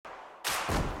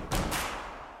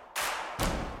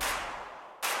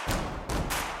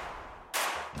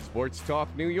Sports Talk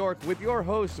New York with your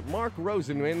hosts Mark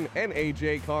Rosenman and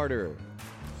AJ Carter.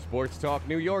 Sports Talk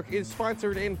New York is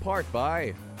sponsored in part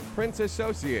by Prince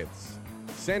Associates,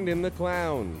 Send in the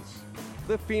Clowns,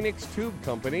 the Phoenix Tube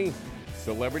Company,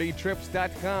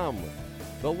 CelebrityTrips.com,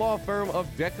 the law firm of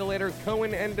Decolator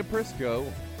Cohen and DePrisco,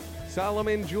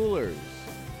 Solomon Jewelers,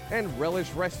 and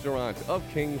Relish Restaurant of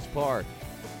Kings Park.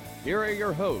 Here are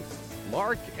your hosts,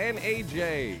 Mark and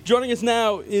AJ. Joining us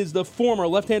now is the former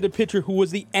left-handed pitcher who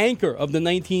was the anchor of the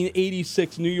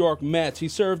 1986 New York Mets. He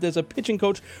served as a pitching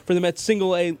coach for the Mets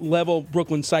single-A level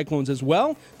Brooklyn Cyclones as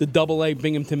well, the double-A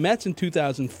Binghamton Mets in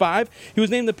 2005. He was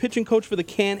named the pitching coach for the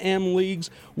Can-Am League's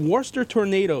Worcester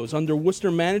Tornadoes under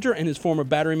Worcester manager and his former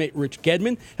battery mate Rich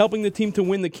Gedman, helping the team to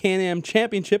win the Can-Am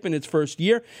Championship in its first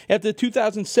year. After the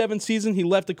 2007 season, he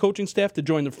left the coaching staff to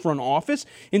join the front office.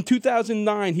 In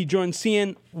 2009, he joined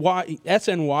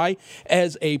SNY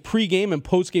as a pregame and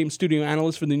postgame studio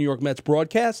analyst for the New York Mets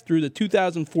broadcast through the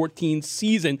 2014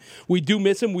 season. We do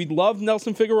miss him. We love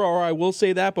Nelson Figueroa, I will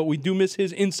say that, but we do miss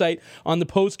his insight on the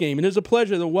postgame. And it is a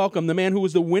pleasure to welcome the man who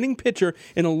was the winning pitcher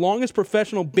in the longest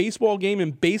professional baseball game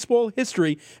in baseball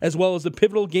history, as well as the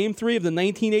pivotal Game 3 of the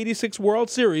 1986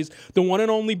 World Series, the one and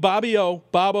only Bobby O.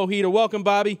 Bob Ojeda. Welcome,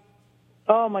 Bobby.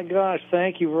 Oh, my gosh.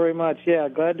 Thank you very much. Yeah,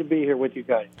 glad to be here with you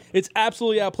guys. It's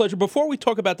absolutely our pleasure. Before we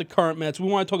talk about the current Mets, we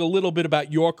want to talk a little bit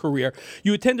about your career.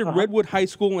 You attended Redwood High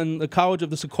School and the College of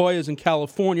the Sequoias in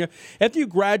California. After you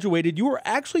graduated, you were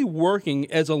actually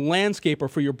working as a landscaper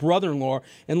for your brother-in-law,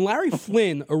 and Larry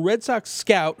Flynn, a Red Sox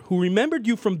scout who remembered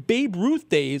you from Babe Ruth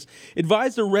days,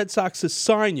 advised the Red Sox to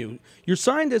sign you. You're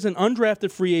signed as an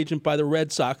undrafted free agent by the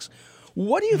Red Sox.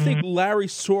 What do you think Larry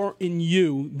saw in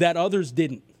you that others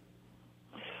didn't?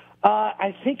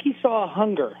 I think he saw a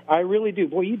hunger. I really do.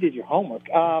 Boy, you did your homework.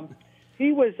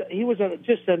 He was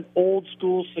just an old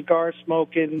school cigar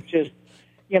smoking, just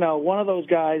one of those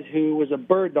guys who was a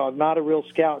bird dog, not a real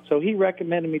scout. So he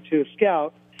recommended me to a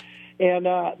scout, and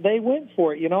they went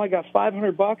for it. I got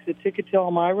 $500, a ticket to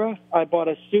Elmira. I bought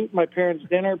a suit, my parents'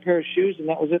 dinner, a pair of shoes, and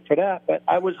that was it for that. But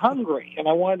I was hungry, and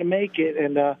I wanted to make it,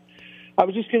 and I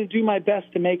was just going to do my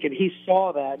best to make it. He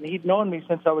saw that, and he'd known me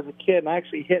since I was a kid, and I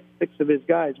actually hit 6 of his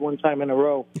guys one time in a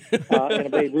row in a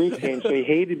Babe Ruth game, so he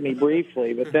hated me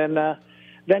briefly. But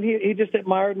then he just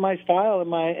admired my style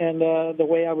and the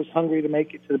way I was hungry to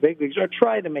make it to the big leagues, or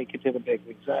tried to make it to the big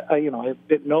leagues. I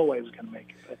didn't know I was going to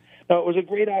make it. But no, it was a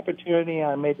great opportunity, and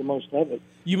I made the most of it.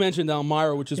 You mentioned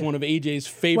Elmira, which is one of AJ's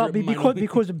favorite. Well,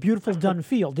 because of beautiful Dunn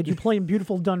Field. Did you play in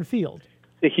beautiful Dunn Field?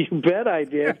 You bet I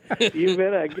did. You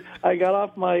bet I got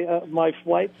off my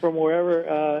flight from wherever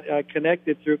I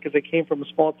connected through, because I came from a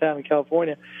small town in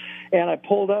California, and I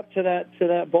pulled up to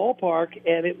that ballpark,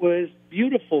 and it was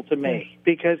beautiful to me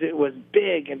because it was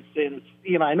big and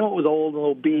I know it was old and a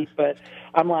little beat, but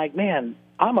I'm like, man,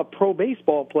 I'm a pro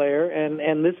baseball player,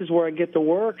 and this is where I get to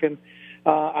work, and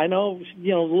I know a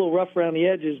little rough around the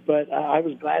edges, but I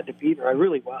was glad to be there. I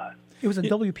really was. It was a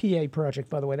WPA project,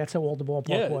 by the way. That's how old the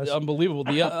ballpark was. Yeah, unbelievable.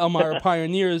 The Elmira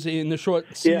Pioneers in the short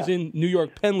season New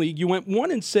York Penn League. You went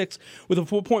 1-6 with a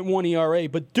 4.1 ERA,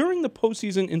 but during the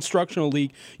postseason instructional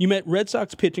league, you met Red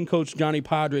Sox pitching coach Johnny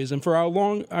Podres. And for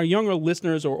our younger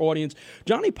listeners or audience,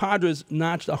 Johnny Podres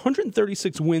notched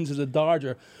 136 wins as a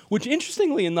Dodger, which,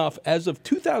 interestingly enough, as of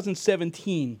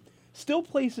 2017, still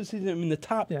places him in the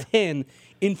top 10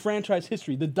 in franchise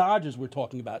history. The Dodgers we're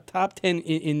talking about, top 10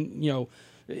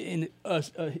 in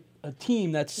a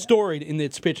team that's storied in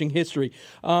its pitching history.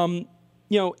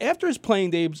 After his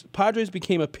playing days, Podres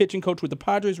became a pitching coach with the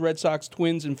Padres, Red Sox,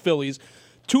 Twins, and Phillies.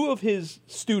 2 of his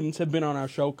students have been on our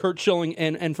show, Curt Schilling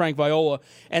and Frank Viola,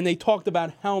 and they talked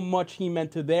about how much he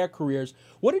meant to their careers.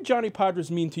 What did Johnny Podres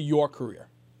mean to your career?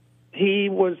 He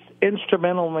was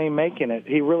instrumental in making it.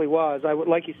 He really was.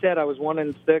 Like you said, I was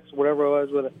 1-6, whatever it was,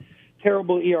 with a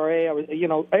terrible ERA. I was,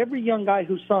 every young guy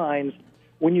who signs,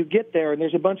 when you get there, and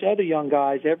there's a bunch of other young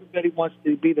guys, everybody wants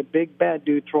to be the big bad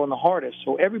dude throwing the hardest.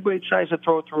 So everybody tries to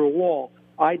throw through a wall.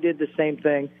 I did the same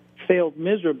thing, failed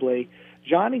miserably.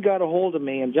 Johnny got a hold of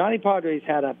me, and Johnny Podres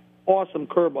had an awesome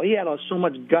curveball. He had so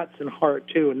much guts and heart,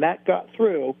 too, and that got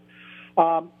through.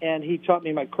 And he taught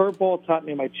me my curveball, taught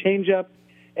me my changeup,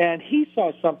 and he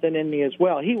saw something in me as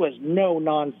well. He was no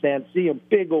nonsense. He a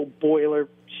big old boiler,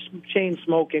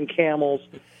 chain-smoking Camels.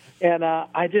 And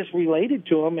I just related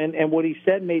to him, and what he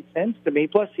said made sense to me.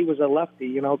 Plus, he was a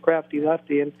lefty, crafty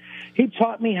lefty. And he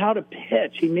taught me how to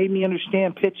pitch. He made me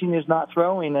understand pitching is not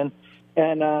throwing.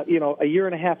 And a year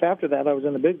and a half after that, I was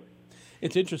in the big league.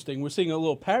 It's interesting. We're seeing a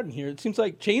little pattern here. It seems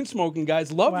like chain-smoking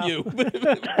guys love you.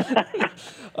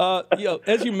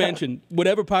 As you mentioned,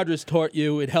 whatever Padres taught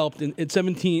you, it helped. In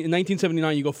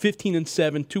 1979, you go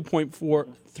 15-7,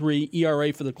 2.43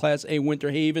 ERA for the Class A Winter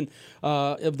Haven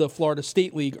of the Florida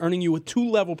State League, earning you a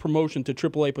 2-level promotion to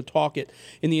AAA Pawtucket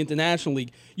in the International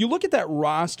League. You look at that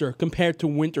roster compared to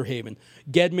Winter Haven.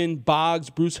 Gedman, Boggs,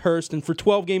 Bruce Hurst, and for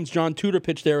 12 games, John Tudor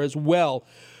pitched there as well.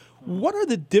 What are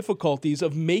the difficulties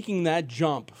of making that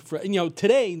jump?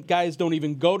 Today, guys don't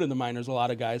even go to the minors, a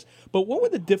lot of guys. But what were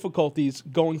the difficulties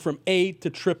going from A to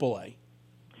AAA?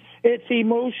 It's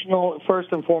emotional,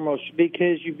 first and foremost,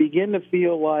 because you begin to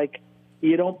feel like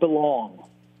you don't belong.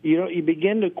 You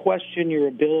begin to question your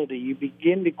ability. You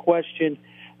begin to question,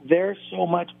 they're so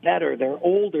much better. They're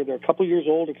older. They're a couple years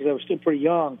older because I was still pretty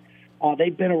young.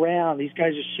 They've been around. These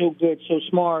guys are so good, so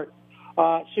smart.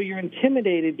 So you're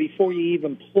intimidated before you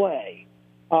even play.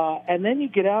 And then you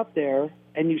get out there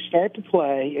and you start to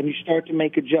play and you start to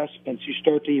make adjustments. You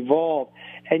start to evolve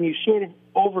and you sort of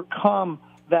overcome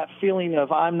that feeling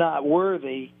of I'm not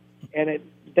worthy, and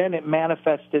then it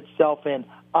manifests itself in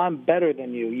I'm better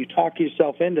than you. You talk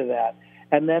yourself into that,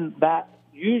 and then that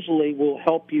usually will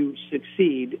help you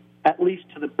succeed at least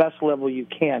to the best level you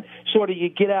can. Sort of you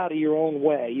get out of your own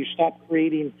way. You stop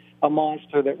creating a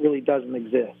monster that really doesn't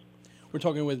exist. We're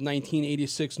talking with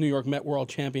 1986 New York Met World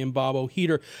Champion Bob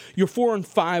O'Heater. You're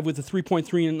 4-5 with a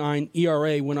 3.39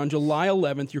 ERA when on July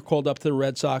 11th you're called up to the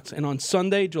Red Sox, and on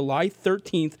Sunday, July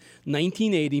 13th,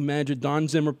 1980, manager Don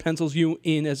Zimmer pencils you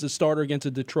in as the starter against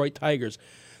the Detroit Tigers.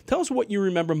 Tell us what you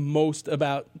remember most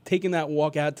about taking that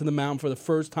walk out to the mound for the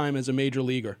first time as a major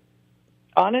leaguer.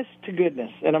 Honest to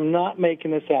goodness, and I'm not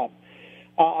making this up.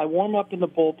 I warm up in the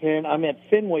bullpen. I'm at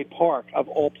Fenway Park, of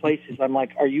all places. I'm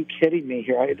like, are you kidding me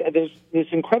here? There's this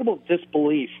incredible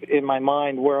disbelief in my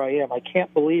mind where I am. I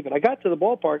can't believe it. I got to the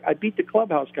ballpark. I beat the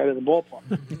clubhouse guy to the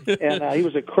ballpark. And he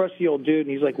was a crusty old dude,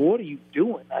 and he's like, what are you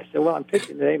doing? I said, well, I'm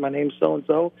pitching today. My name's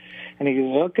so-and-so. And he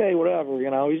goes, okay, whatever.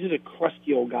 He's just a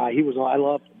crusty old guy. I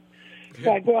loved him.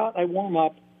 So I go out, I warm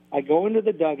up. I go into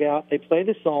the dugout. They play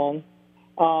the song.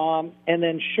 And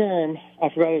then Sherm, I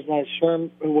forgot his name, Sherm,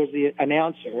 who was the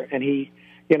announcer, and he,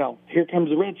 here comes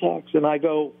the Red Sox. And I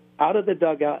go out of the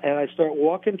dugout, and I start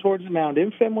walking towards the mound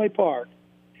in Fenway Park,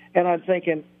 and I'm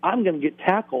thinking, I'm going to get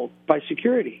tackled by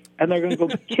security. And they're going to go,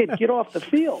 kid, get off the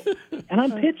field. And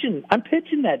I'm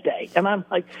pitching that day. And I'm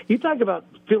like, you talk about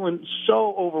feeling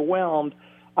so overwhelmed.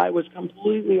 I was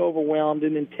completely overwhelmed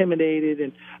and intimidated,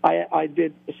 and I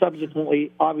did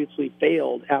subsequently obviously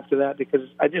failed after that because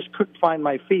I just couldn't find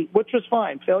my feet, which was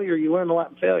fine. Failure, you learn a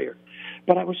lot in failure.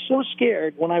 But I was so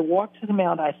scared. When I walked to the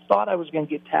mound, I thought I was going to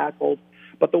get tackled.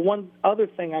 But the one other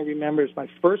thing I remember is my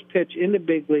first pitch in the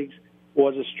big leagues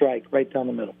was a strike right down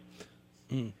the middle.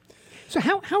 Mm. So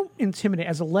how intimidating,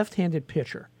 as a left-handed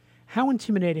pitcher, how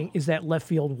intimidating is that left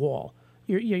field wall?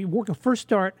 You're working first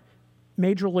start,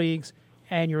 major leagues,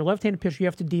 and you're a left-handed pitcher, you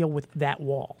have to deal with that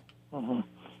wall. Mm-hmm.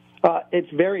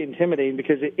 It's very intimidating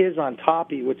because it is on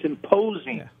top of you. It's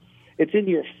imposing. Yeah. It's in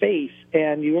your face,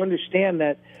 and you understand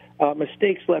that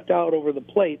mistakes left out over the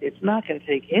plate, it's not going to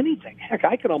take anything. Heck,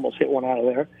 I could almost hit one out of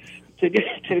there to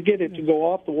get it to go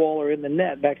off the wall or in the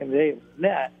net. Back in the day, it was the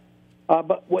net.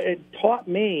 But what it taught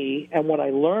me and what I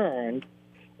learned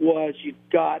was you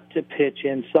got to pitch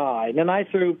inside. And I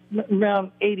threw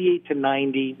around 88 to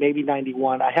 90, maybe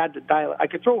 91. I had to dial it. I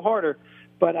could throw harder,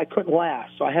 but I couldn't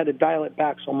last, so I had to dial it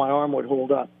back so my arm would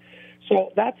hold up.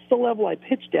 So that's the level I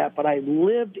pitched at, but I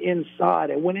lived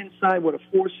inside. I went inside with a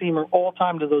four-seamer all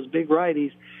time to those big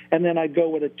righties, and then I'd go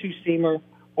with a two-seamer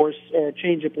or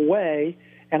change it away,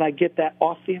 and I get that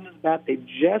off the end of the bat. They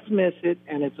just miss it,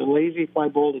 and it's a lazy fly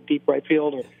ball to deep right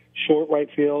field or short right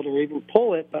field, or even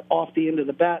pull it, but off the end of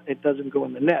the bat, it doesn't go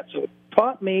in the net. So it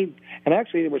taught me, and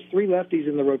actually there was three lefties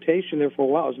in the rotation there for a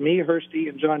while. It was me, Hursty,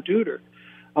 and John Tudor.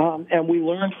 And we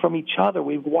learned from each other.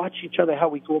 We watch each other how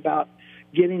we go about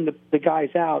getting the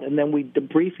guys out, and then we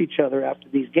debrief each other after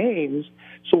these games.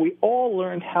 So we all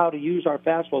learned how to use our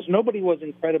fastballs. Nobody was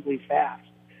incredibly fast,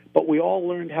 but we all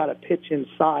learned how to pitch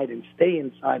inside and stay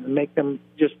inside and make them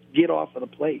just get off of the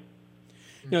plate.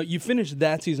 You finished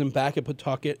that season back at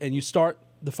Pawtucket, and you start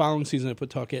the following season at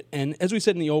Pawtucket. And as we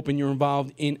said in the open, you're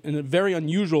involved in a very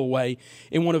unusual way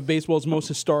in one of baseball's most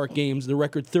historic games, the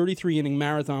record 33-inning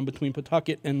marathon between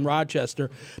Pawtucket and Rochester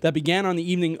that began on the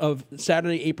evening of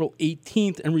Saturday, April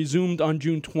 18th, and resumed on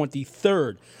June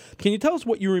 23rd. Can you tell us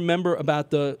what you remember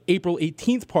about the April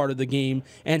 18th part of the game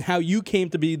and how you came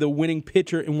to be the winning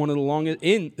pitcher in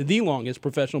the longest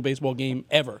professional baseball game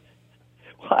ever?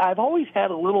 Well, I've always had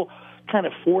a little kind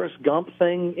of Forrest Gump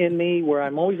thing in me where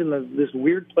I'm always in this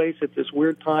weird place at this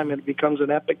weird time and it becomes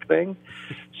an epic thing.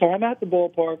 So I'm at the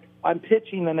ballpark. I'm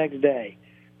pitching the next day.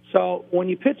 So when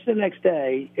you pitch the next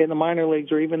day in the minor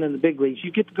leagues or even in the big leagues,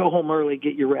 you get to go home early,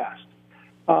 get your rest.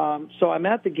 So I'm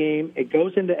at the game. It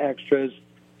goes into extras.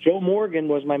 Joe Morgan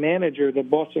was my manager, the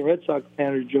Boston Red Sox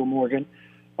manager, Joe Morgan.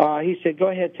 He said, go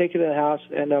ahead, take it to the house,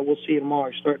 and we'll see you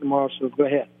tomorrow. Start tomorrow, so go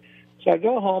ahead. So I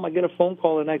go home. I get a phone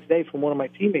call the next day from one of my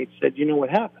teammates. Said, you know what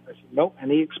happened? I said, nope.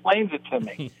 And he explains it to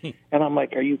me. And I'm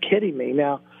like, are you kidding me?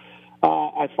 Now,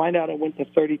 I find out it went to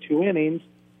 32 innings,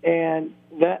 and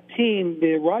that team,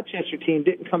 the Rochester team,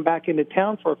 didn't come back into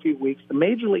town for a few weeks. The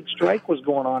Major League strike was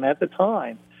going on at the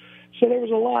time. So there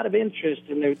was a lot of interest,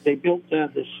 and they built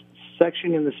this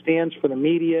section in the stands for the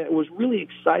media. It was a really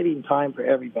exciting time for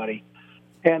everybody.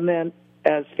 And then,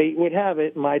 as fate would have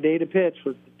it, my day to pitch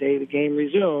was the day the game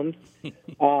resumed.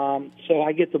 So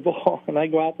I get the ball, and I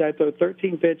go out there. I throw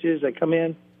 13 pitches. I come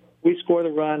in. We score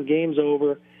the run. Game's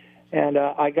over. And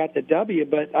I got the W,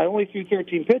 but I only threw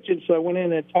 13 pitches, so I went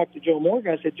in and talked to Joe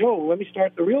Morgan. I said, Joe, let me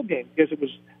start the real game, because it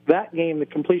was that game, the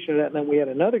completion of that, and then we had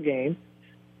another game.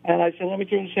 And I said, let me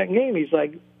throw the second game. He's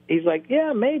like,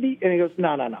 yeah, maybe. And he goes,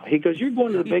 no. He goes, you're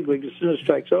going to the big leagues as soon as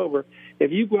strike's over.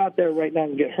 If you go out there right now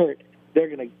and get hurt, they're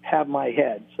going to have my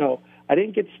head. So I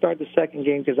didn't get to start the second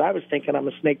game because I was thinking I'm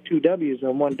going to snake 2 W's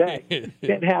in one day.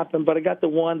 Didn't happen, but I got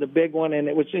the big one, and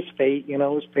it was just fate. It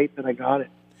was fate that I got it.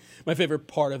 My favorite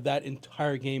part of that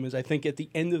entire game is I think at the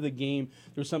end of the game,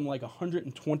 there was something like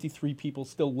 123 people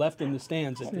still left in the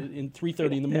stands in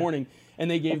 3:30 in the morning, and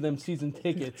they gave them season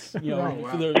tickets, for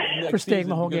their next for staying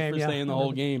the whole game. For staying the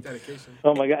whole game. Dedication.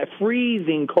 Oh my God,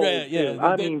 freezing cold. Yeah.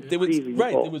 I mean, freezing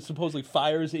right. cold. There was supposedly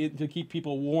fires to keep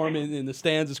people warm in the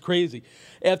stands. It's crazy.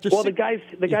 The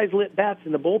guys lit bats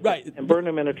in the bullpen and burned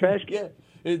them in a trash can. Yeah.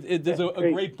 There's a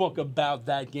great book about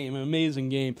that game, an amazing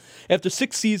game. After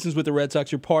 6 seasons with the Red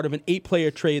Sox, you're part of an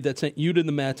 8-player trade that sent you to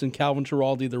the Mets and Calvin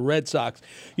Giraldi, the Red Sox.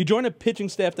 You joined a pitching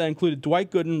staff that included Dwight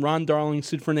Gooden, Ron Darling,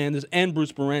 Sid Fernandez, and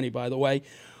Bruce Bereni, by the way.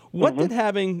 What did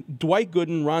having Dwight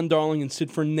Gooden, Ron Darling, and Sid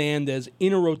Fernandez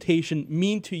in a rotation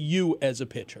mean to you as a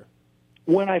pitcher?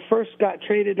 When I first got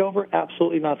traded over,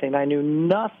 absolutely nothing. I knew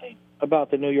nothing about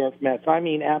the New York Mets. I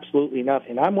mean, absolutely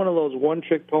nothing. I'm one of those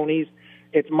one-trick ponies.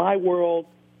 It's my world,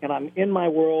 and I'm in my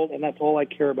world, and that's all I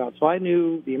care about. So I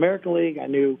knew the American League. I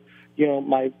knew,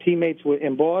 my teammates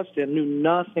in Boston, knew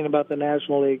nothing about the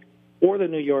National League or the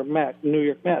New York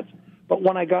Mets. But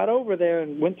when I got over there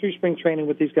and went through spring training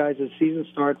with these guys as season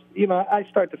starts, I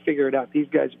start to figure it out. These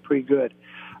guys are pretty good.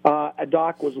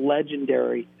 Doc was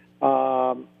legendary.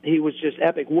 He was just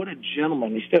epic. What a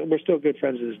gentleman. We're still good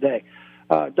friends to this day.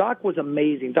 Doc was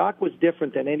amazing. Doc was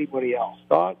different than anybody else.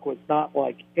 Doc was not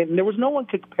and there was no one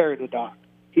could compare to Doc.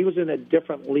 He was in a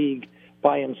different league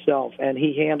by himself, and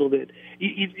he handled it.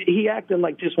 He acted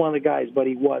like just one of the guys, but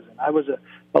he wasn't. I was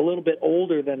a little bit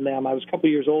older than them. I was a couple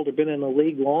years older, been in the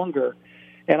league longer,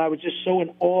 and I was just so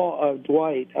in awe of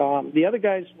Dwight. The other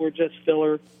guys were just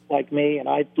filler like me, and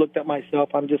I looked at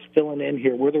myself, I'm just filling in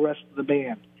here. We're the rest of the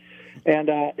band. And,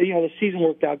 the season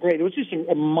worked out great. It was just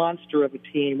a monster of a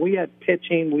team. We had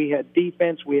pitching, we had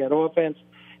defense, we had offense,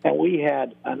 and we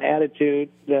had an attitude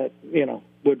that,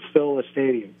 would fill the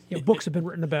stadium. Books have been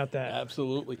written about that.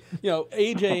 Absolutely.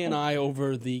 AJ and I,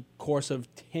 over the course of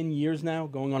 10 years now,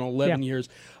 going on 11 years,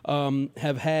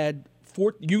 have had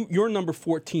you're number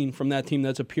 14 from that team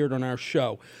that's appeared on our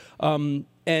show. And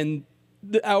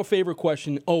our favorite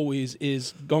question always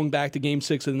is going back to Game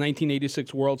 6 of the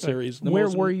 1986 World Series. Where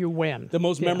were you when? The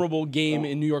most memorable game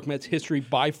in New York Mets history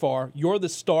by far. You're the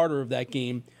starter of that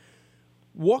game.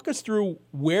 Walk us through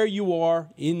where you are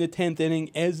in the 10th inning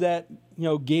as that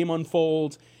game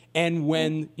unfolds and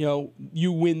when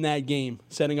you win that game,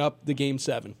 setting up the Game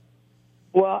 7.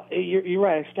 Well, you're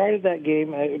right. I started that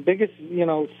game,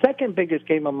 second biggest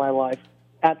game of my life.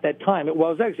 At that time, it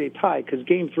was actually a tie because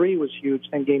Game 3 was huge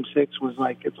and Game 6 was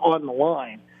it's on the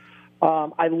line.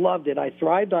 I loved it. I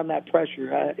thrived on that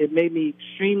pressure. It made me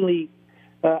extremely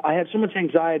I had so much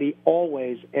anxiety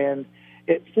always, and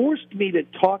it forced me to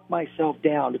talk myself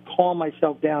down, to calm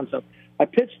myself down. So I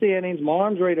pitched the innings. My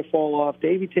arm's ready to fall off.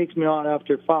 Davey takes me on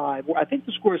after 5. I think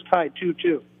the score is tied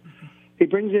 2-2. He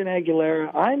brings in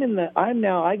Aguilera.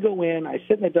 I go in. I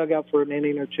sit in the dugout for an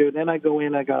inning or two. Then I go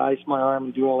in. I got ice my arm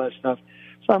and do all that stuff.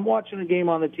 So I'm watching the game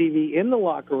on the TV in the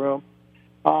locker room,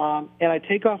 and I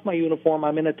take off my uniform.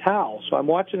 I'm in a towel. So I'm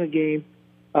watching the game.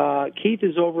 Keith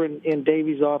is over in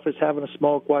Davey's office having a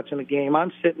smoke, watching the game.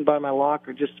 I'm sitting by my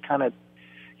locker just kind of,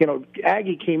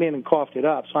 Aggie came in and coughed it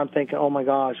up. So I'm thinking, oh, my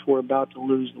gosh, we're about to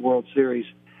lose the World Series.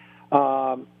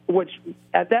 Which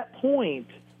at that point,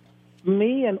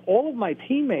 me and all of my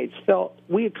teammates felt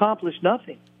we accomplished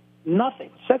nothing. Nothing.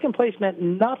 Second place meant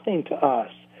nothing to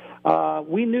us.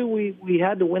 We knew we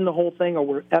had to win the whole thing or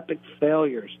we're epic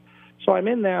failures. So I'm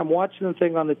in there, I'm watching the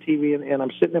thing on the TV, and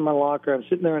I'm sitting in my locker, I'm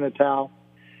sitting there in a towel,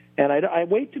 and I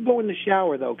wait to go in the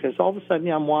shower, though, because all of a sudden,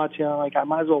 I'm watching, I'm like, I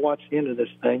might as well watch the end of this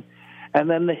thing. And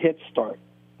then the hits start,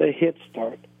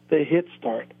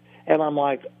 and I'm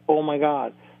like, oh, my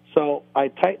God. So I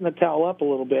tighten the towel up a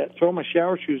little bit, throw my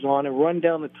shower shoes on, and run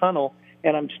down the tunnel,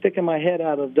 and I'm sticking my head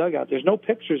out of the dugout. There's no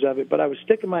pictures of it, but I was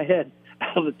sticking my head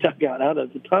out of the dugout, out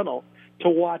of the tunnel, to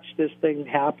watch this thing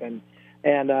happen.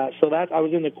 And so that I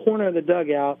was in the corner of the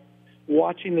dugout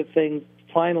watching the thing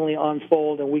finally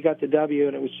unfold, and we got the W,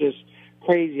 and it was just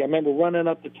crazy. I remember running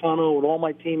up the tunnel with all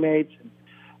my teammates. And,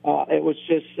 it was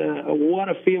just what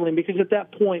a feeling, because at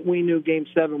that point we knew Game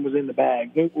 7 was in the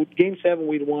bag. Game 7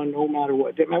 we'd won no matter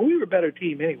what. I mean, we were a better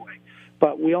team anyway,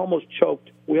 but we almost choked.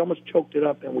 We almost choked it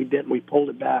up, and we didn't. We pulled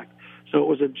it back. So it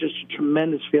was just a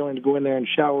tremendous feeling to go in there and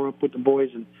shower up with the boys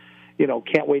and,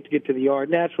 can't wait to get to the yard.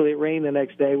 Naturally, it rained the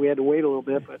next day. We had to wait a little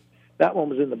bit, but that one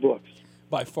was in the books.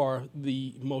 By far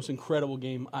the most incredible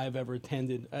game I've ever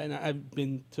attended. And I've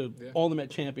been to all the Met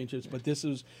championships, but this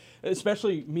is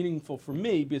especially meaningful for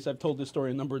me because I've told this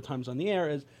story a number of times on the air,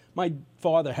 as my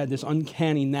father had this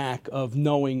uncanny knack of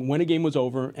knowing when a game was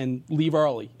over and leave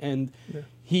early. And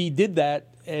he did that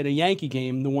at a Yankee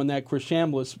game, the one that Chris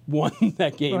Chambliss won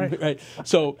that game, right?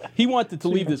 So he wanted to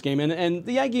leave this game. And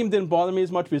the Yankee game didn't bother me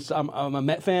as much because I'm a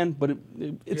Met fan, but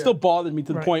it still bothered me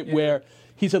to the point where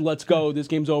he said, let's go, this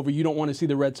game's over, you don't want to see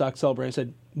the Red Sox celebrate. I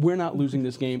said, we're not losing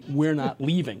this game, we're not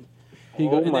leaving. He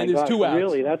goes, and then there's 2 outs.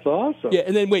 Really? That's awesome. Yeah,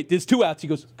 and then wait, there's 2 outs. He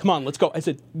goes, come on, let's go. I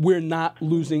said, we're not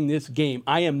losing this game.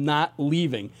 I am not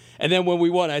leaving. And then when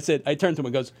we won, I turned to him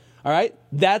and goes, all right,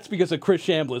 that's because of Chris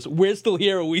Chambliss. We're still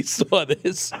here and we saw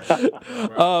this.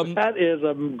 That is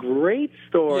a great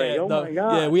story. My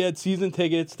God. Yeah, we had season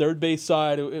tickets, third base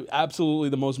side. Absolutely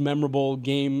the most memorable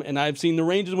game. And I've seen the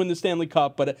Rangers win the Stanley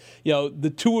Cup, but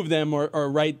the 2 of them are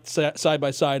right side by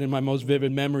side in my most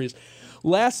vivid memories.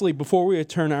 Lastly, before we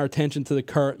turn our attention to the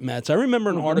current Mets, I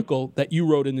remember an article that you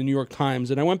wrote in the New York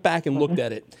Times, and I went back and looked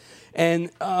at it.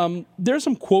 And there's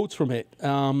some quotes from it.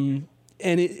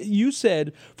 You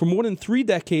said, for more than 3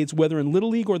 decades, whether in Little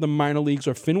League or the minor leagues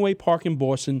or Fenway Park in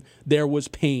Boston, there was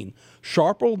pain.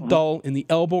 Sharp or dull in the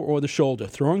elbow or the shoulder.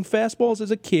 Throwing fastballs as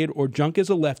a kid or junk as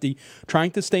a lefty, trying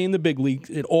to stay in the big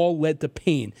leagues, it all led to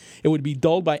pain. It would be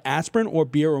dulled by aspirin or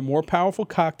beer or more powerful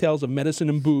cocktails of medicine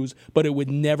and booze, but it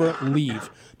would never leave.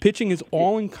 Pitching is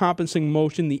all-encompassing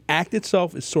motion. The act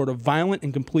itself is sort of violent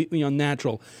and completely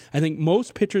unnatural. I think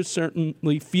most pitchers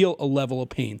certainly feel a level of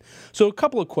pain. So a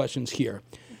couple of questions here.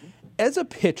 As a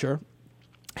pitcher,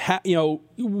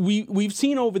 we've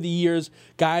seen over the years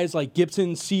guys like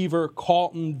Gibson, Seaver,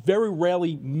 Carlton very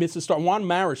rarely miss a start. Juan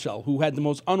Marichal, who had the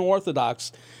most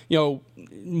unorthodox,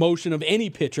 motion of any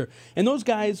pitcher, and those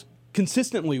guys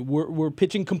consistently were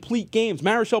pitching complete games.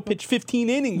 Marichal pitched 15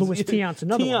 innings. Luis Tiant's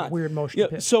another one, weird motion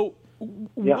pitch. So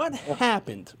what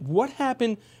happened? What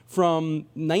happened from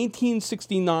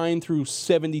 1969 through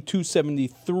 72,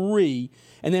 73?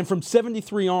 And then from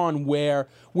 73 on, where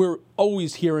we're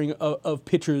always hearing of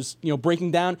pitchers, breaking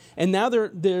down, and now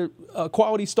their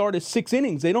quality start is 6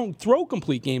 innings. They don't throw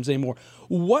complete games anymore.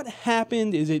 What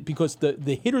happened? Is it because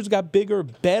the hitters got bigger,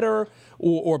 better,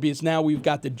 or because now we've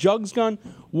got the jugs gun?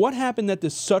 What happened that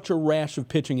there's such a rash of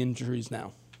pitching injuries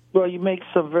now? Well, you make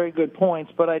some very good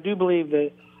points, but I do believe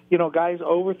that guys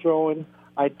overthrowing.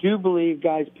 I do believe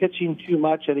guys pitching too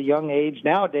much at a young age.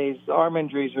 Nowadays, arm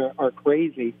injuries are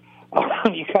crazy.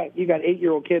 You got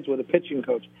 8-year-old kids with a pitching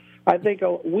coach. I think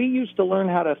we used to learn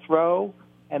how to throw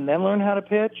and then learn how to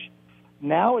pitch.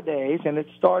 Nowadays, and it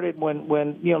started when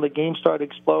the game started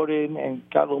exploding and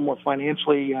got a little more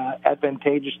financially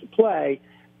advantageous to play.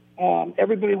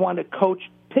 Everybody wanted to coach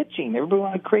pitching. Everybody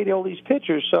wanted to create all these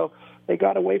pitchers, so they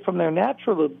got away from their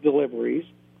natural deliveries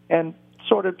and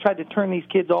sort of tried to turn these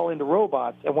kids all into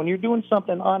robots. And when you're doing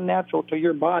something unnatural to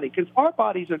your body, because our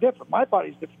bodies are different. My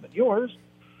body's different than yours.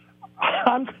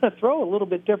 I'm going to throw a little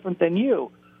bit different than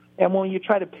you. And when you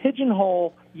try to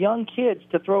pigeonhole young kids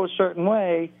to throw a certain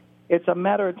way, it's a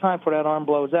matter of time before that arm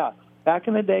blows out. Back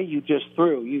in the day, you just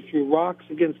threw. You threw rocks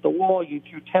against the wall. You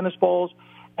threw tennis balls.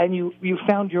 And you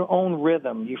found your own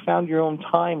rhythm. You found your own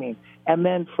timing. And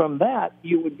then from that,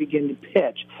 you would begin to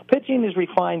pitch. Pitching is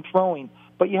refined throwing,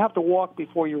 but you have to walk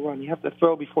before you run. You have to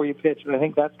throw before you pitch, and I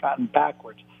think that's gotten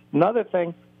backwards. Another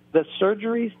thing, the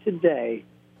surgeries today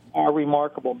are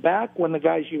remarkable. Back when the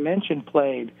guys you mentioned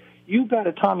played, you got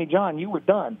a Tommy John, you were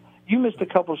done. You missed a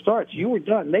couple starts, you were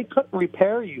done. They couldn't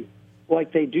repair you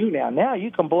like they do now. Now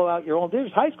you can blow out your own.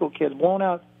 There's high school kids blowing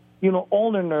out,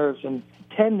 ulnar nerves and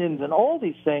tendons and all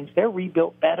these things. They're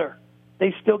rebuilt better.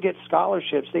 They still get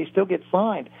scholarships. They still get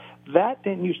signed. That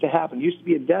didn't used to happen. It used to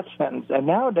be a death sentence. And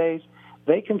nowadays,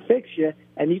 they can fix you,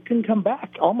 and you can come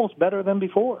back almost better than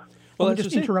before. Well, let me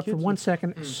just interrupt for 1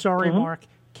 second. Sorry, Mark.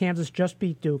 Kansas just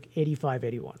beat Duke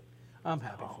 85-81. I'm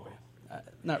happy for you.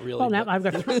 Not really. Well, now I've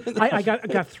got I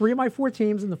got 3 of my 4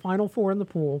 teams in the Final Four in the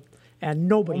pool, and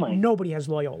nobody has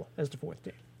Loyola as the 4th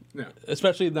team. No.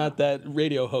 Especially not that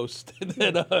radio host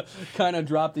that kind of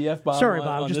dropped the F-bomb. Sorry,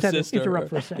 Bob. on Just the had sister. to interrupt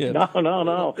for a second. Yeah.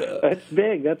 No. That's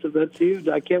big. That's huge.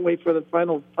 I can't wait for the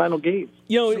final game.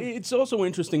 It's also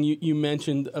interesting you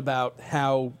mentioned about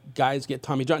how guys get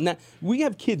Tommy John. Now, we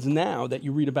have kids now that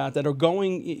you read about that are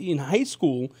going in high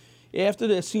school after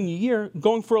their senior year,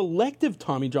 going for elective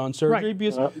Tommy John surgery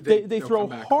because they throw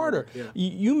harder. Yeah.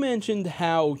 You mentioned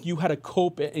how you had to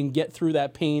cope and get through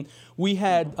that pain. We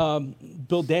had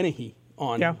Bill Dennehy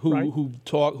on,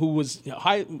 who was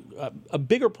a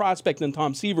bigger prospect than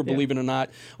Tom Seaver, believe it or not,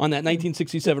 on that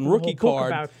 1967 rookie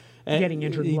card. About getting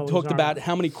injured. He talked about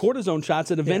how many cortisone shots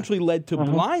that eventually led to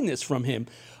blindness from him.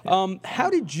 How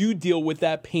did you deal with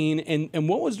that pain, and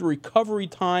what was the recovery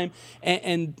time,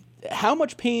 and how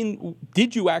much pain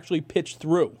did you actually pitch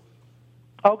through?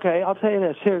 Okay, I'll tell you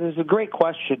this. Here, there's a great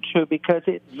question, too, because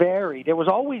it varied. It was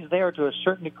always there to a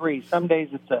certain degree. Some days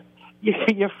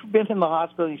you've been in the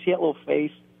hospital, you see that little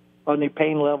face on your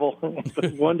pain level,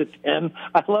 1 to 10.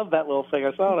 I love that little thing.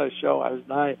 I saw it on a show. I was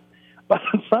 9. But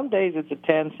some days it's a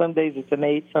 10, some days it's an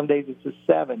 8, some days it's a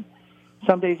 7,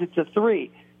 some days it's a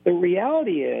 3. The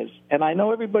reality is, and I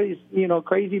know everybody's,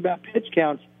 crazy about pitch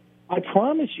counts, I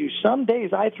promise you, some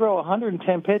days I throw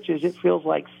 110 pitches, it feels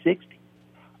like 60.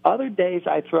 Other days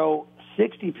I throw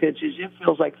 60 pitches, it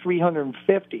feels like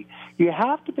 350. You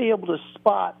have to be able to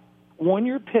spot when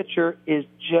your pitcher is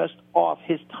just off.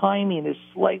 His timing is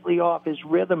slightly off. His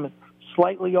rhythm is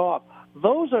slightly off.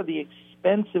 Those are the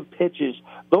expensive pitches.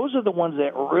 Those are the ones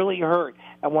that really hurt.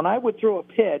 And when I would throw a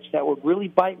pitch that would really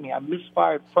bite me, I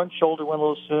misfired, front shoulder went a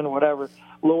little soon or whatever,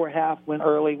 lower half went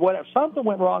early, whatever. Something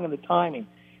went wrong in the timing.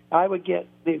 I would get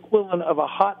the equivalent of a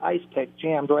hot ice pick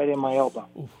jammed right in my elbow.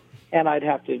 Oof. And I'd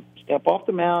have to step off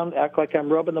the mound, act like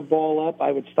I'm rubbing the ball up.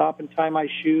 I would stop and tie my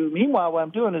shoe. Meanwhile, what I'm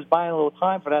doing is buying a little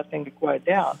time for that thing to quiet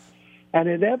down. And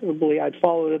inevitably, I'd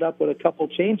follow it up with a couple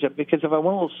changeup because if I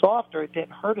went a little softer, it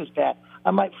didn't hurt as bad.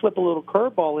 I might flip a little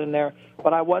curveball in there,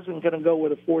 but I wasn't going to go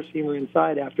with a four-seamer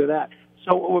inside after that.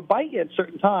 So it would bite you at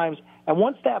certain times, and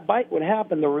once that bite would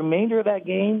happen, the remainder of that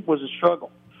game was a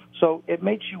struggle. So it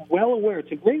makes you well aware.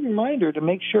 It's a great reminder to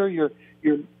make sure your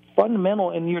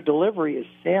fundamental in your delivery is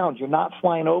sound. You're not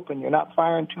flying open. You're not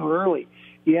firing too early.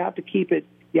 You have to keep it.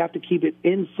 You have to keep it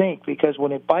in sync because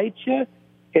when it bites you,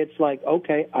 it's like,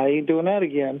 okay, I ain't doing that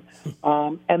again.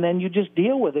 And then you just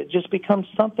deal with it. It just becomes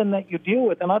something that you deal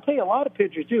with. And I'll tell you, a lot of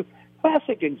pitchers do.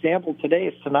 Classic example today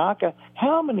is Tanaka.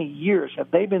 How many years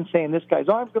have they been saying this guy's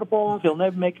arm's going to fall off, he'll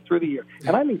never make it through the year?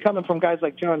 And I mean coming from guys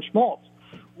like John Schmaltz.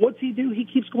 What's he do? He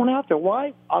keeps going out there.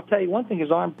 Why? I'll tell you one thing,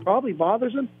 his arm probably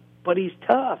bothers him, but he's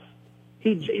tough.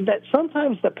 That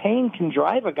sometimes the pain can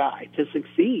drive a guy to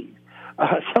succeed.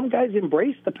 Some guys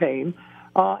embrace the pain,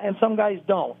 and some guys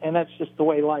don't, and that's just the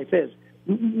way life is.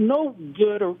 No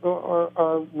good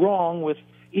or wrong with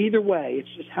either way. It's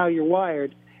just how you're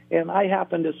wired, and I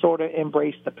happen to sort of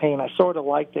embrace the pain. I sort of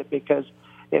liked it because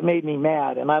it made me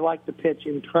mad, and I like to pitch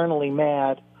internally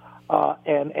mad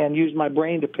and use my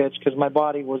brain to pitch because my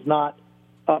body was not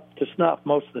up to snuff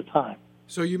most of the time.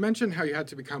 So you mentioned how you had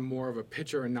to become more of a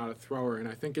pitcher and not a thrower, and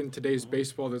I think in today's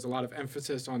baseball there's a lot of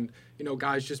emphasis on,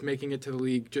 guys just making it to the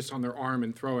league just on their arm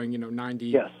and throwing,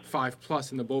 95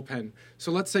 plus in the bullpen.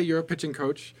 So let's say you're a pitching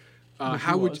coach.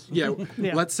 How would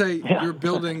let's say you're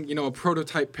building, a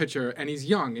prototype pitcher and he's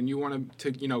young and you want him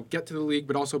to, get to the league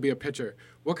but also be a pitcher.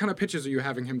 What kind of pitches are you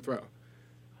having him throw?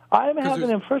 I'm having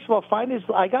him, first of all,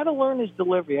 I got to learn his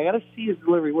delivery. I got to see his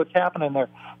delivery, what's happening there.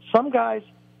 Some guys,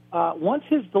 once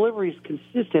his delivery is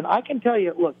consistent, I can tell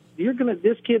you, look,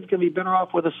 this kid's going to be better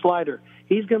off with a slider.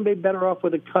 He's going to be better off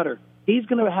with a cutter. He's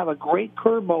going to have a great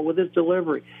curveball with his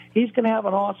delivery. He's going to have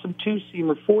an awesome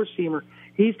two-seamer, four-seamer.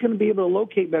 He's going to be able to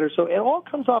locate better. So it all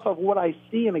comes off of what I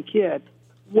see in a kid,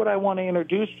 what I want to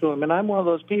introduce to him. And I'm one of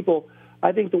those people,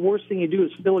 I think the worst thing you do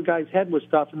is fill a guy's head with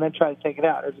stuff and then try to take it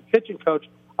out. As a pitching coach,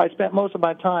 I spent most of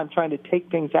my time trying to take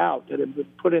things out that had been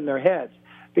put in their heads.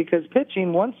 Because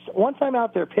pitching, once I'm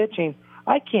out there pitching,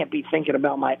 I can't be thinking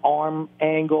about my arm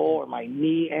angle or my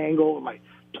knee angle or my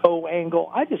toe angle.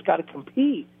 I just got to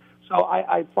compete. So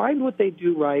I find what they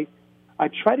do right. I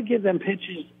try to give them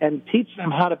pitches and teach them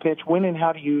how to pitch, when and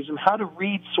how to use them, how to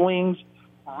read swings,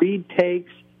 read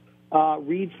takes,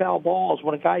 read foul balls.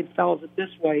 When a guy fouls it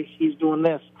this way, he's doing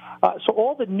this. So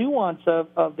all the nuance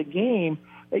of the game,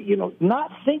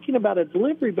 not thinking about a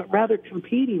delivery, but rather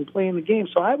competing, playing the game.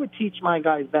 So I would teach my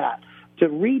guys that, to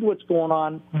read what's going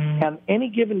on, and any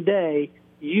given day,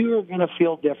 you're going to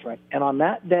feel different. And on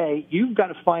that day, you've got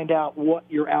to find out what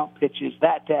your out pitch is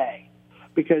that day.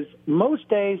 Because most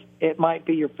days, it might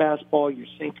be your fastball, your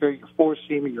sinker, your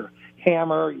four-seamer, your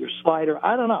hammer, your slider,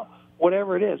 I don't know,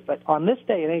 whatever it is. But on this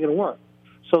day, it ain't going to work.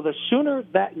 So the sooner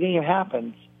that game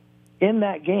happens, in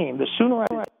that game, the sooner I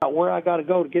find out where I got to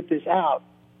go to get this out,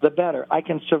 the better. I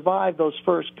can survive those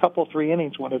first couple, 3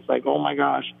 innings when it's like, oh, my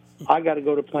gosh, I got to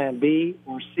go to plan B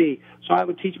or C. So I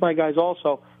would teach my guys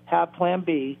also, have plan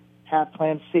B, have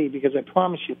plan C, because I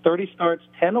promise you, 30 starts,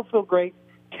 10 will feel great,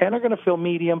 10 are going to feel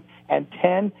medium, and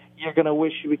 10, you're going to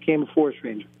wish you became a forest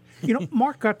ranger.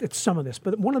 Mark got at some of this,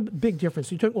 but one of the big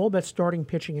differences, you talk all about starting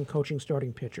pitching and coaching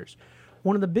starting pitchers.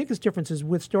 One of the biggest differences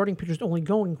with starting pitchers only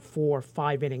going for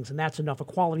 5 innings, and that's enough. A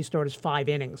quality start is 5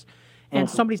 innings. And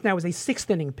somebody's now is a 6th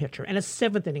inning pitcher and a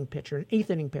 7th inning pitcher, an 8th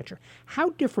inning pitcher.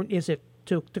 How different is it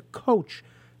to coach,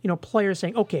 players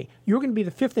saying, okay, you're going to be the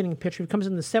 5th inning pitcher who comes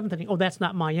in the 7th inning. Oh, that's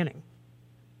not my inning.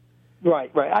 Right.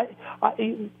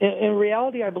 In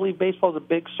reality, I believe baseball is a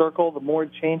big circle. The more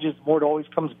it changes, the more it always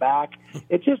comes back.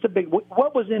 It's just a big.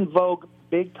 What was in vogue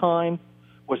big time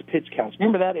was pitch counts.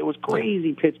 Remember that? It was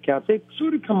crazy pitch counts. They've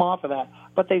sort of come off of that,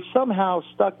 but they somehow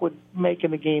stuck with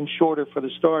making the game shorter for the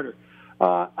starter.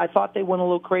 I thought they went a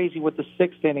little crazy with the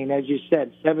 6th inning, as you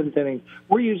said, 7th inning.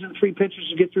 We're using 3 pitchers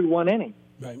to get through 1 inning.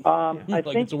 Right. I like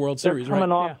think it's a World Series, coming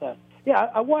right? off that. Yeah,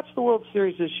 I watched the World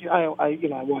Series this year. I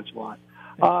watch a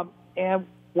lot. And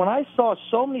when I saw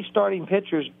so many starting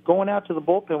pitchers going out to the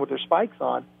bullpen with their spikes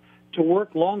on to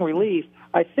work long relief,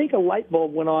 I think a light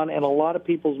bulb went on in a lot of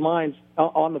people's minds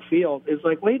on the field. It's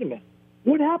like, wait a minute,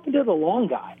 what happened to the long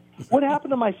guy? What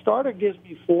happened to my starter gives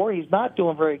me 4? He's not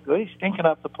doing very good. He's stinking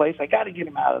up the place. I got to get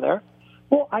him out of there.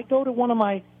 Well, I go to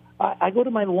my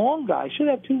long guy. I should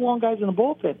have 2 long guys in the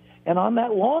bullpen. And on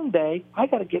that long day, I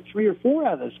got to get 3 or 4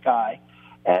 out of this guy.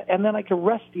 And then I can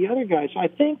rest the other guys. So I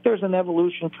think there's an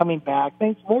evolution coming back.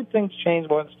 More things change,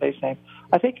 more than stay the same.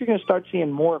 I think you're going to start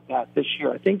seeing more of that this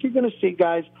year. I think you're going to see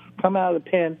guys come out of the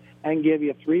pen and give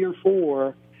you 3 or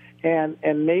 4,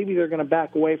 and maybe they're going to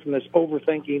back away from this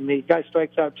overthinking. The guy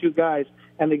strikes out 2 guys,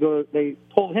 and they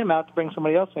pull him out to bring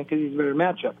somebody else in because he's a better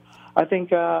matchup. I think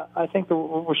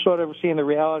we're sort of seeing the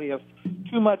reality of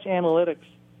too much analytics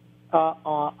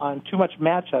on too much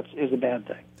matchups is a bad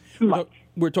thing. Too much.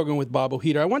 We're talking with Bob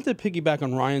O'Heater. I wanted to piggyback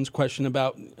on Ryan's question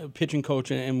about pitching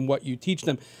coach and what you teach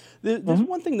them. There's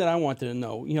one thing that I wanted to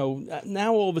know.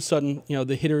 Now all of a sudden,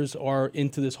 the hitters are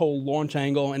into this whole launch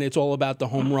angle, and it's all about the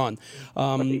home run.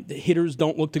 The hitters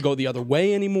don't look to go the other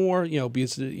way anymore.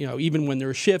 Because even when there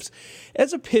are shifts,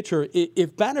 as a pitcher,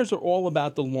 if batters are all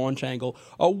about the launch angle,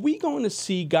 are we going to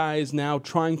see guys now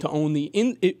trying to own the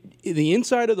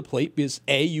inside of the plate? Because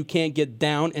A, you can't get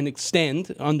down and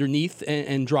extend underneath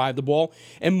and drive the ball,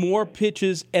 and more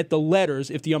pitches at the letters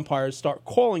if the umpires start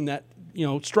calling that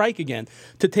strike again,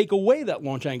 to take away that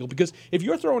launch angle. Because if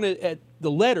you're throwing it at the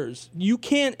letters, you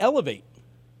can't elevate.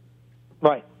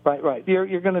 Right.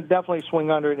 You're going to definitely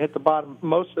swing under and hit the bottom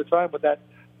most of the time with that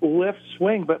lift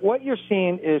swing. But what you're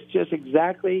seeing is just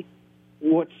exactly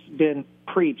what's been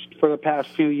preached for the past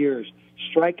few years.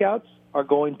 Strikeouts are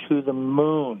going to the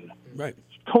moon. Right.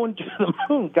 Going to the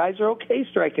moon. Guys are okay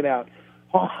striking out.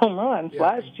 Home runs. Yeah.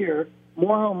 Last year,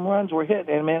 more home runs were hit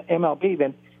in MLB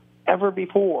than ever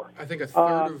before. I think a third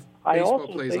of baseball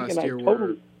plays last year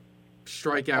were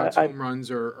strikeouts, home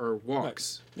runs, or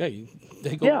walks. Right.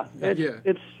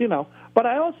 It's But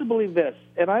I also believe this,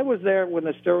 and I was there when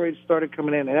the steroids started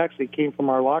coming in. It actually came from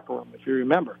our locker room, if you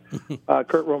remember,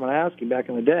 Kurt Romanowski back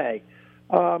in the day.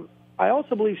 I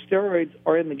also believe steroids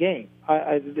are in the game.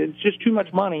 It's just too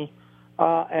much money,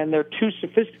 and they're too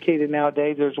sophisticated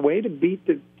nowadays. There's a way to beat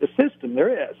the system.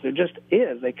 There is. There just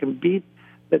is. They can beat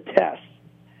the test.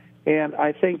 And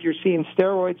I think you're seeing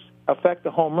steroids affect the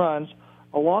home runs,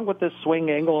 along with this swing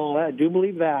angle and all that. I do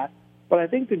believe that. But I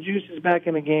think the juice is back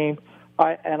in the game.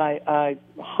 I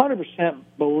 100%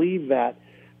 believe that,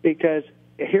 because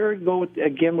here we go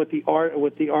again with the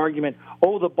argument,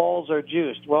 the balls are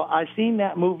juiced. Well, I've seen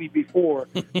that movie before,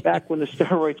 back when the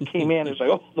steroids came in. It's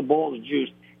like, the balls are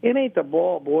juiced. It ain't the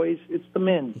ball, boys. It's the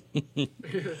men.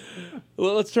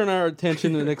 Well, let's turn our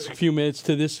attention in the next few minutes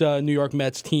to this New York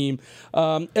Mets team.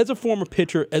 As a former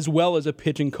pitcher as well as a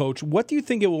pitching coach, what do you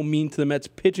think it will mean to the Mets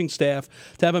pitching staff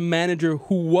to have a manager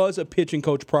who was a pitching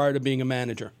coach prior to being a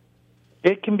manager?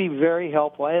 It can be very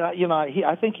helpful. And,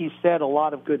 I think he said a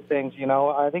lot of good things,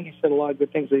 I think he said a lot of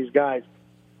good things to these guys.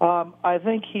 I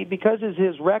think because of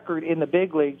his record in the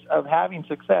big leagues of having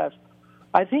success,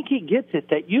 I think he gets it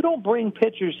that you don't bring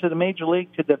pitchers to the major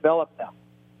league to develop them,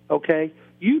 okay?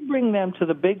 You bring them to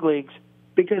the big leagues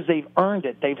because they've earned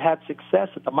it. They've had success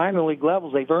at the minor league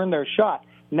levels. They've earned their shot.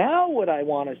 Now what I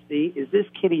want to see is this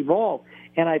kid evolve.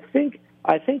 And I think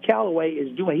Callaway is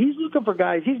he's looking for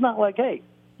guys. He's not like, hey,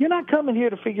 you're not coming here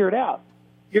to figure it out.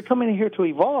 You're coming here to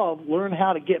evolve, learn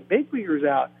how to get big leaguers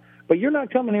out, but you're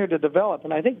not coming here to develop.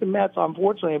 And I think the Mets,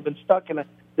 unfortunately, have been stuck in a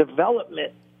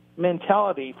development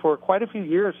mentality for quite a few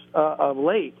years of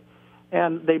late.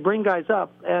 And they bring guys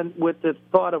up and with the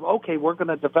thought of, okay, we're going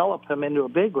to develop them into a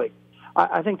big league.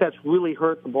 I think that's really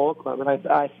hurt the ball club. And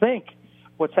I think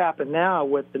what's happened now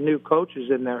with the new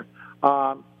coaches in there,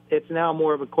 it's now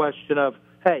more of a question of,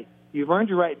 hey, you've earned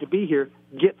your right to be here.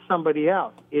 Get somebody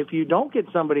out. If you don't get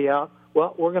somebody out,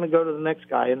 well, we're going to go to the next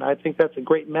guy. And I think that's a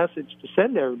great message to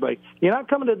send to everybody. You're not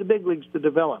coming to the big leagues to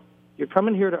develop. You're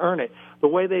coming here to earn it. The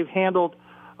way they've handled,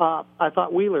 I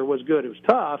thought Wheeler was good. It was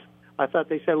tough. I thought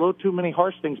they said a little too many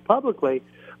harsh things publicly,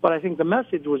 but I think the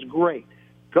message was great.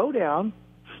 Go down,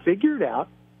 figure it out,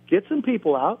 get some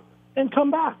people out, and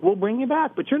come back. We'll bring you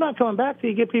back. But you're not coming back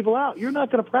till you get people out. You're not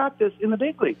going to practice in the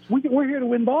big leagues. We're here to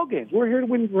win ball games. We're here to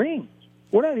win rings.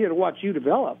 We're not here to watch you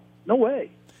develop. No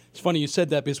way. It's funny you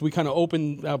said that because we kind of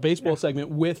opened our baseball segment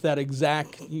with that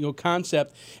exact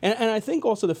concept, and I think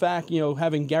also the fact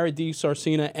having Gary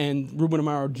DiSarcina and Ruben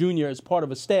Amaro Jr. as part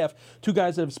of a staff, two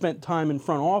guys that have spent time in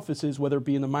front offices, whether it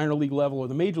be in the minor league level or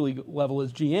the major league level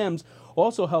as GMs,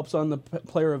 also helps on the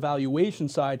player evaluation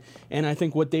side. And I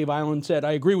think what Dave Island said,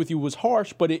 I agree with you, was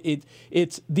harsh, but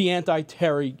it's the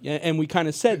anti-Terry, and we kind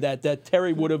of said that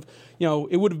Terry would have,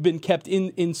 it would have been kept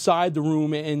inside the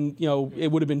room, and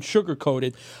it would have been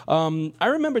sugar-coated. I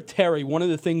remember Terry, one of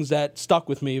the things that stuck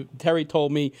with me, Terry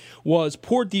told me, was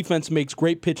poor defense makes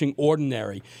great pitching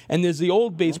ordinary. And there's the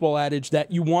old baseball adage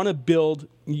that you want to build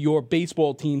your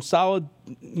baseball team solid,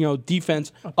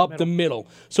 defense up the middle.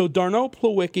 So Darno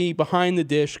Plawecki behind the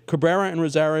dish, Cabrera and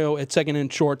Rosario at second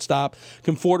and shortstop,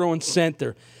 Conforto in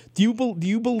center. Do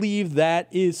you believe that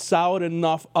is solid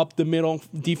enough up the middle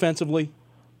defensively?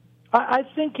 I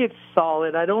think it's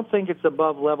solid. I don't think it's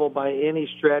above level by any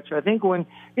stretch. I think when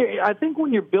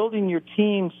you're building your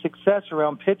team's success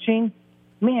around pitching,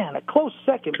 man, a close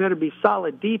second better be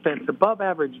solid defense, above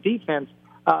average defense.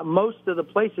 Most of the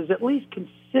places, at least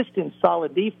consistent,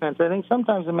 solid defense. I think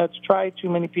sometimes the Mets try too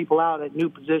many people out at new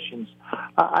positions.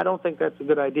 I don't think that's a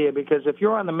good idea because if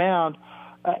you're on the mound,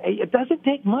 it doesn't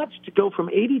take much to go from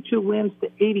 82 wins to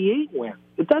 88 wins.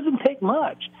 It doesn't take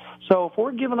much. So if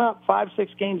we're giving up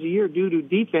 5-6 games a year due to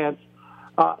defense,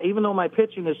 even though my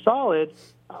pitching is solid,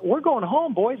 we're going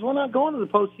home, boys. We're not going to the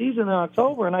postseason in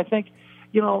October. And I think,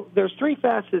 there's three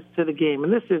facets to the game.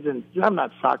 And I'm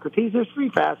not Socrates. There's three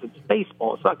facets.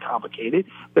 Baseball. It's not complicated.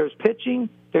 There's pitching,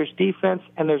 there's defense,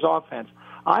 and there's offense.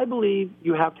 I believe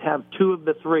you have to have two of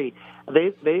the three.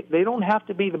 They don't have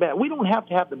to be the best. We don't have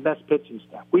to have the best pitching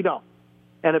staff. We don't.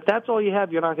 And if that's all you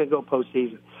have, you're not going to go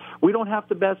postseason. We don't have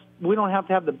to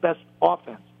have the best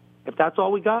offense. If that's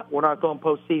all we got, we're not going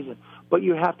postseason. But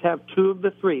you have to have two of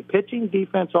the three: pitching,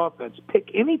 defense, offense.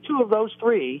 Pick any two of those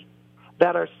three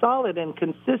that are solid and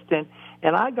consistent,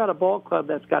 and I got a ball club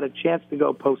that's got a chance to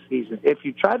go postseason. If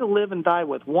you try to live and die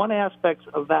with one aspect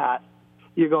of that,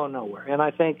 you're going nowhere. And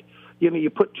I think you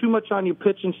put too much on your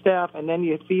pitching staff, and then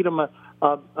you feed them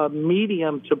a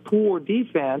medium to poor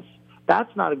defense.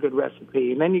 That's not a good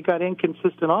recipe. And then you got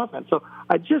inconsistent offense. So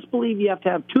I just believe you have to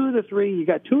have two of the three. You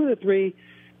got two of the three.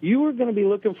 You are going to be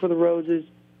looking for the roses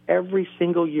every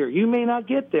single year. You may not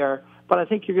get there, but I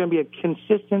think you're going to be a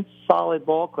consistent, solid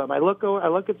ball club. I look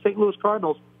at St. Louis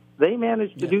Cardinals. They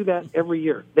manage to do that every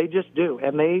year. They just do.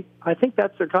 And I think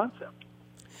that's their concept.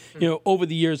 Over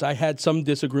the years, I had some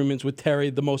disagreements with Terry.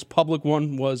 The most public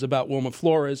one was about Wilmer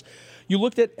Flores. You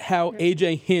looked at how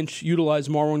A.J. Hinch utilized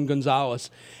Marwin Gonzalez.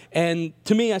 And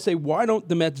to me, I say, why don't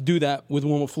the Mets do that with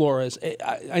Wilmer Flores?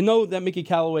 I know that Mickey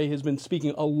Callaway has been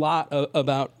speaking a lot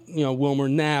about Wilmer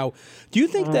now. Do you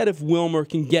think that if Wilmer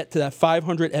can get to that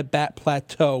 500 at-bat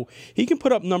plateau, he can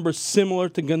put up numbers similar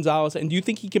to Gonzalez? And do you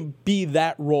think he can be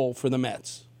that role for the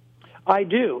Mets? I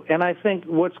do, and I think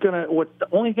what's the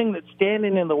only thing that's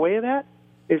standing in the way of that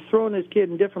is throwing this kid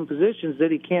in different positions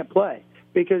that he can't play.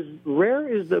 Because rare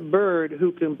is the bird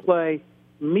who can play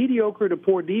mediocre to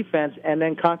poor defense and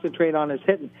then concentrate on his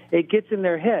hitting. It gets in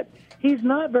their head. He's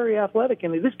not very athletic,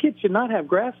 and this kid should not have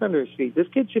grass under his feet. This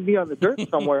kid should be on the dirt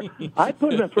somewhere. I'd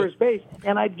put him at first base,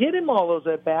 and I'd get him all those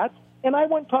at-bats, and I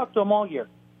wouldn't talk to him all year.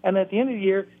 And at the end of the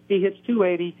year, he hits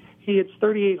 280, he hits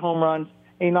 38 home runs,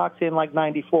 and he knocks in like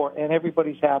 94, and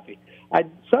everybody's happy.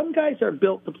 Some guys are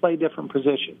built to play different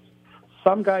positions.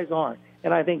 Some guys aren't.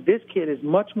 And I think this kid is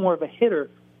much more of a hitter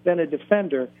than a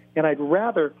defender, and I'd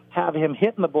rather have him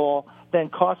hitting the ball than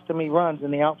costing me runs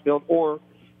in the outfield or,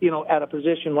 at a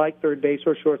position like third base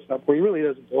or shortstop where he really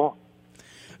doesn't belong.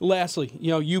 Lastly,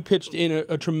 you pitched in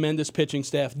a tremendous pitching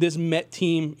staff. This Met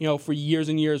team, for years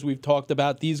and years, we've talked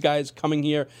about these guys coming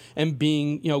here and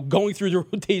being, going through the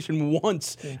rotation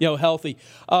once, healthy.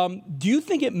 Do you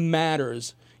think it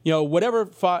matters? Whatever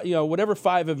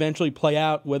five eventually play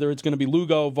out, whether it's going to be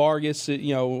Lugo, Vargas,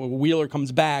 Wheeler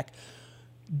comes back.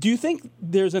 Do you think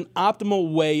there's an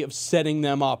optimal way of setting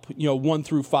them up, 1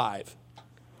 through 5?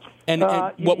 And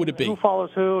what would it be? Who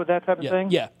follows who, that type of thing?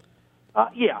 Yeah.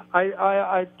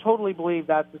 I totally believe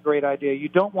that's a great idea. You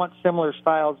don't want similar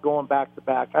styles going back to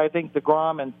back. I think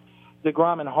DeGrom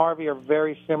and Harvey are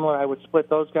very similar. I would split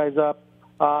those guys up.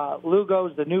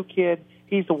 Lugo's the new kid.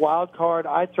 He's the wild card.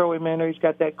 I throw him in there. He's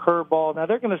got that curveball. Now,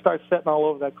 they're going to start setting all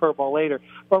over that curveball later.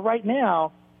 But right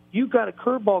now, you've got a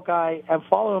curveball guy and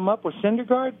follow him up with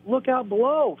Syndergaard. Look out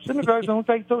below. Syndergaard's going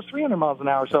to throw 300 miles an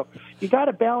hour. So you got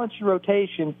to balance your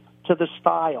rotation to the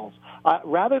styles.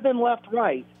 Rather than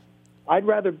left-right, I'd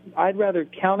rather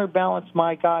counterbalance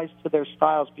my guys to their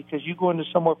styles, because you go into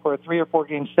somewhere for a 3 or 4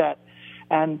 game set,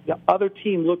 and the other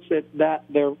team looks at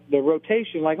their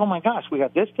rotation like, oh my gosh, we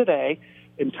got this today,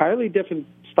 entirely different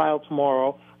style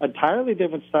tomorrow, entirely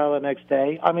different style the next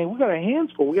day. I mean, we got our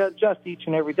hands full. We got to adjust each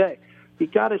and every day. You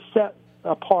got to set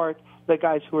apart the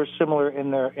guys who are similar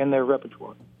in their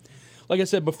repertoire. Like I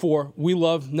said before, we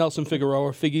love Nelson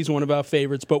Figueroa. Figgy's one of our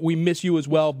favorites, but we miss you as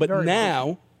well. But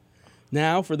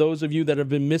now, for those of you that have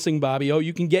been missing Bobby O,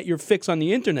 you can get your fix on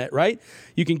the internet, right?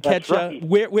 You can catch. Right.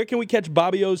 Where can we catch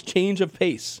Bobby O's change of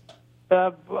pace?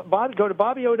 Go to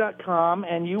BobbyO.com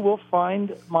and you will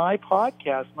find my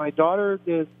podcast. My daughter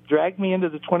dragged me into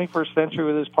the 21st century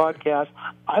with this podcast.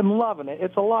 I'm loving it.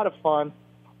 It's a lot of fun.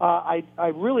 I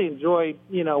really enjoy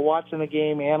watching the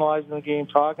game, analyzing the game,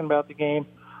 talking about the game.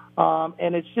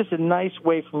 And it's just a nice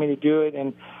way for me to do it.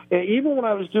 And even when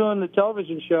I was doing the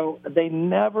television show, they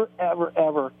never, ever,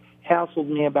 ever hassled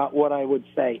me about what I would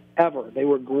say, ever. They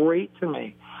were great to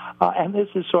me. And this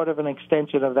is sort of an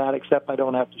extension of that, except I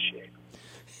don't have to shave.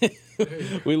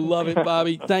 We love it,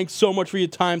 Bobby. Thanks so much for your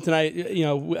time tonight.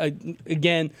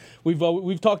 Again,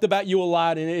 we've talked about you a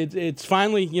lot, and it's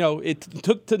finally, it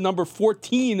took to number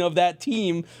 14 of that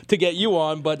team to get you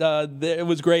on, but it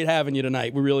was great having you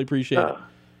tonight. We really appreciate it.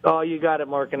 Oh, you got it,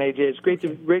 Mark and AJ. It's great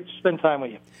to spend time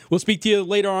with you. We'll speak to you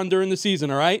later on during the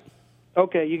season, all right?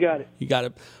 Okay, you got it. You got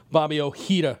it. Bobby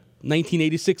Ojeda,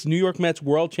 1986 New York Mets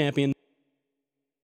world champion.